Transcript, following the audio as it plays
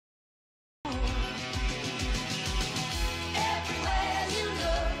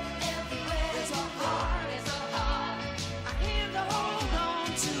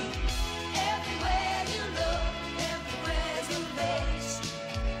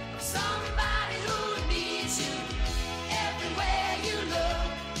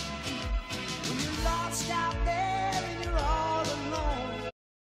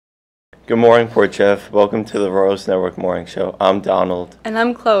Good morning, Port Jeff. Welcome to the Rose Network Morning Show. I'm Donald. And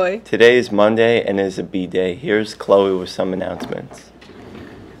I'm Chloe. Today is Monday and it is a B-Day. Here's Chloe with some announcements.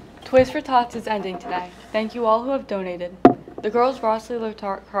 Toys for Tots is ending today. Thank you all who have donated. The girls' Rossley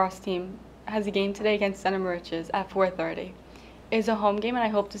lacrosse team has a game today against Center Riches at 4:30. It is a home game and I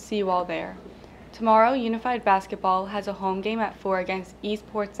hope to see you all there. Tomorrow, Unified Basketball has a home game at 4 against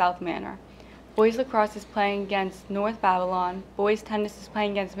Eastport South Manor. Boys lacrosse is playing against North Babylon, boys tennis is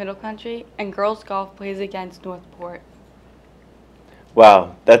playing against Middle Country, and girls golf plays against Northport.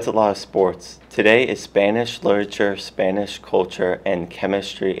 Wow, that's a lot of sports. Today is Spanish literature, Spanish culture, and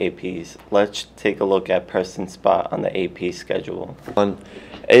chemistry APs. Let's take a look at Preston's spot on the AP schedule.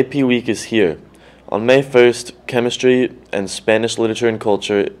 AP Week is here. On May 1st, chemistry and Spanish literature and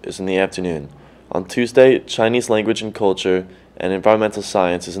culture is in the afternoon. On Tuesday, Chinese language and culture and environmental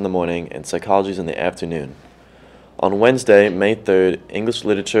science is in the morning and psychology is in the afternoon. On Wednesday, May 3rd, English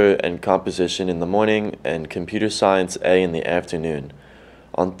literature and composition in the morning and computer science A in the afternoon.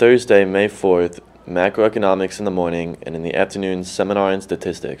 On Thursday, May 4th, macroeconomics in the morning and in the afternoon, seminar and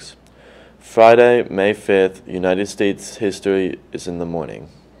statistics. Friday, May 5th, United States history is in the morning.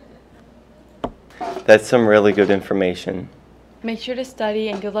 That's some really good information. Make sure to study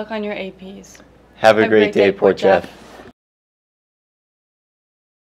and good luck on your APs. Have a great day, Port Jeff.